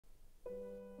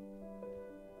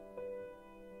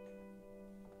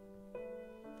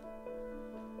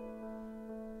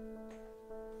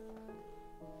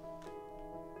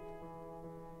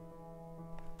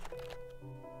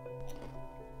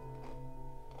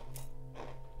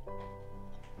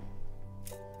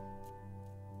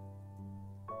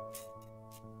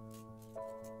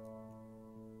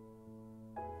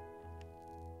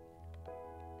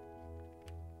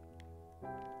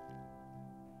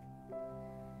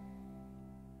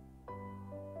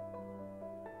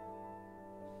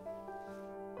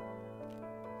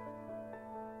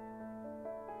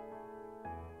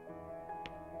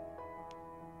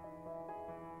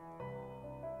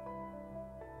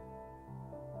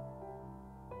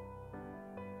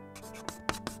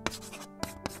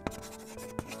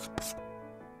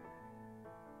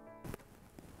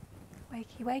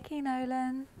Wakey, wakey,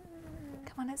 Nolan.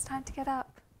 Come on, it's time to get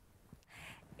up.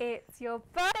 It's your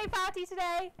birthday party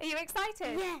today. Are you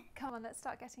excited? Yeah. Come on, let's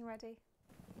start getting ready.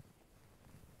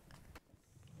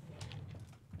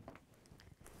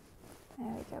 There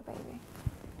we go, baby.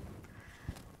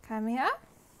 Come here.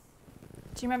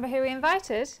 Do you remember who we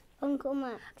invited? Uncle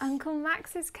Max. Uncle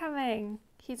Max is coming.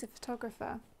 He's a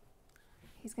photographer.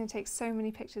 He's going to take so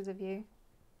many pictures of you.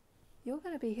 You're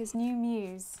going to be his new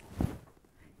muse.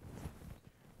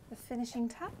 The finishing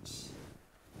touch.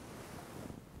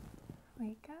 There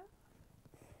we go.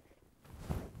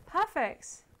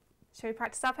 Perfect. Shall we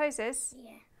practice our poses?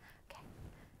 Yeah. Okay.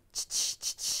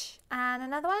 And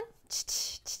another one.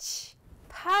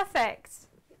 Perfect.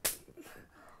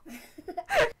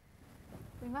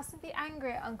 We mustn't be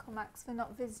angry at Uncle Max for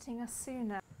not visiting us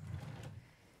sooner.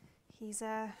 He's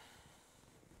a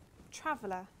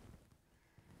traveller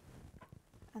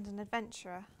and an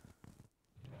adventurer.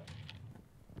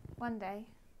 One day,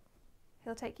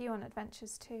 he'll take you on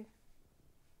adventures too.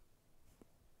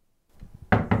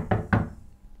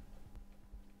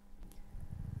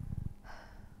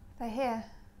 They're here.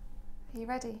 Are you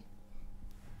ready?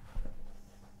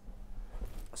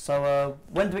 So,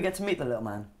 when do we get to meet the little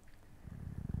man?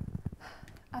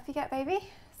 Up you get, baby.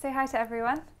 Say hi to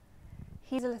everyone.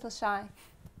 He's a little shy.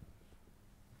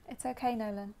 It's okay,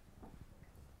 Nolan.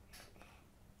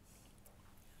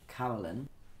 Carolyn,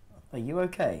 are you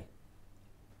okay?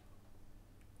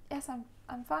 Yes,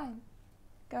 I'm fine.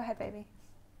 Go ahead, baby.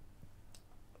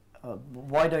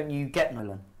 Why don't you get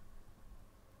Nolan?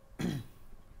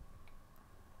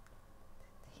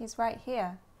 He's right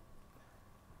here.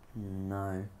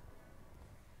 No.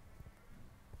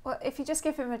 Well, if you just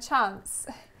give him a chance.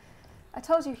 I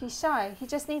told you he's shy. He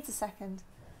just needs a second.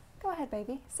 Go ahead,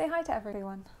 baby. Say hi to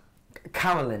everyone.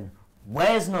 Carolyn,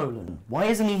 where's Nolan? Why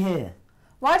isn't he here?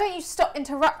 Why don't you stop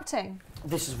interrupting?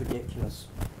 This is ridiculous.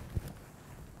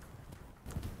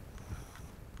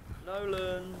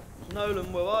 Nolan,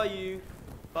 Nolan, where are you?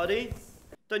 Buddy,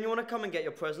 don't you want to come and get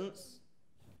your presents?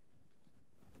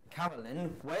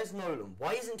 Carolyn, where's Nolan?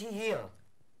 Why isn't he here?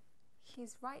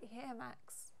 He's right here,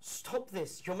 Max. Stop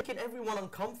this. You're making everyone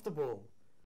uncomfortable.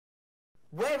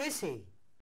 Where is he?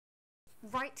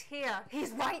 Right here.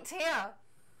 He's right here.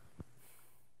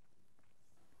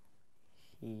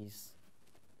 He's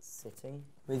sitting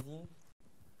with you?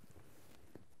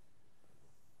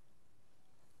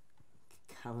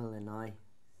 Carolyn,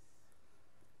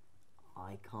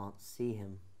 I can't see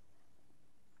him.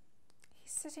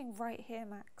 He's sitting right here,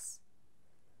 Max.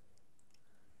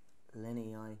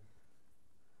 Lenny, I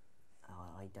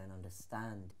don't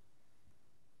understand.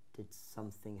 Did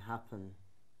something happen?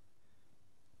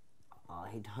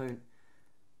 I don't...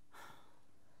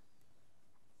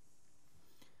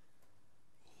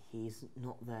 He's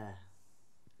not there.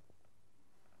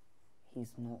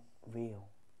 He's not real.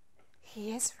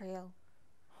 He is real.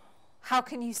 How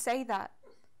can you say that?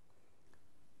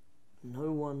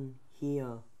 No one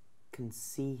here can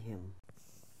see him.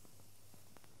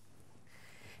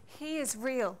 He is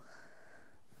real.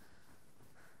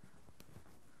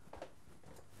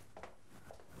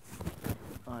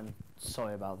 I'm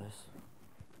sorry about this.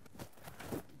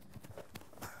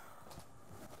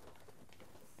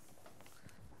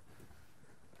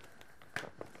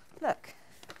 Look,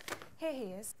 here he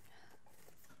is.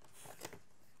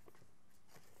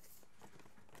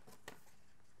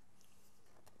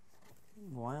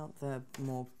 Why aren't there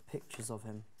more pictures of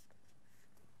him?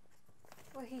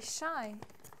 Well, he's shy.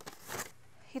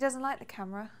 He doesn't like the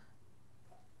camera.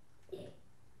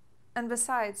 And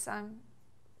besides, I'm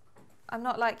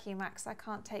not like you, Max. I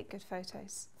can't take good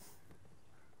photos.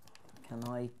 Can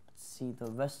I see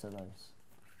the rest of those?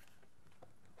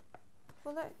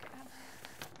 Well, look.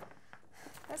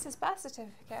 That's his birth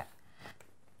certificate.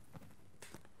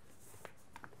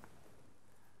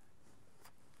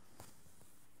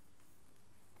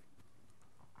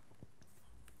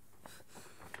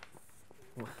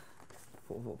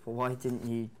 Why didn't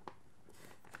you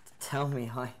tell me?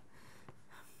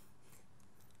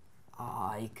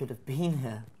 I could have been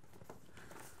here.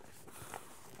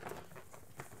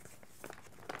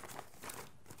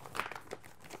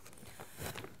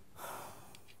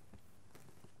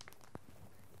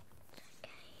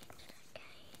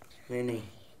 Lenny,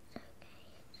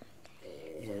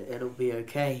 it'll be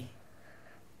okay.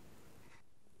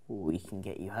 We can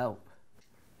get you help.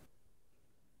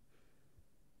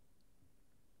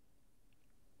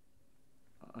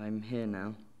 I'm here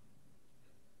now.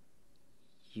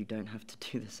 You don't have to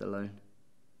do this alone.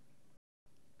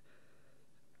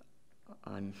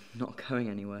 I'm not going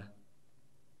anywhere.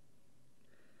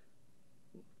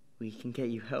 We can get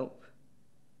you help.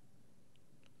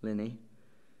 Linny.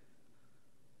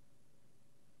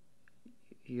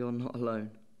 You're not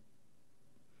alone.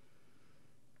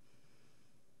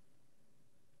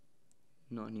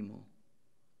 Not anymore.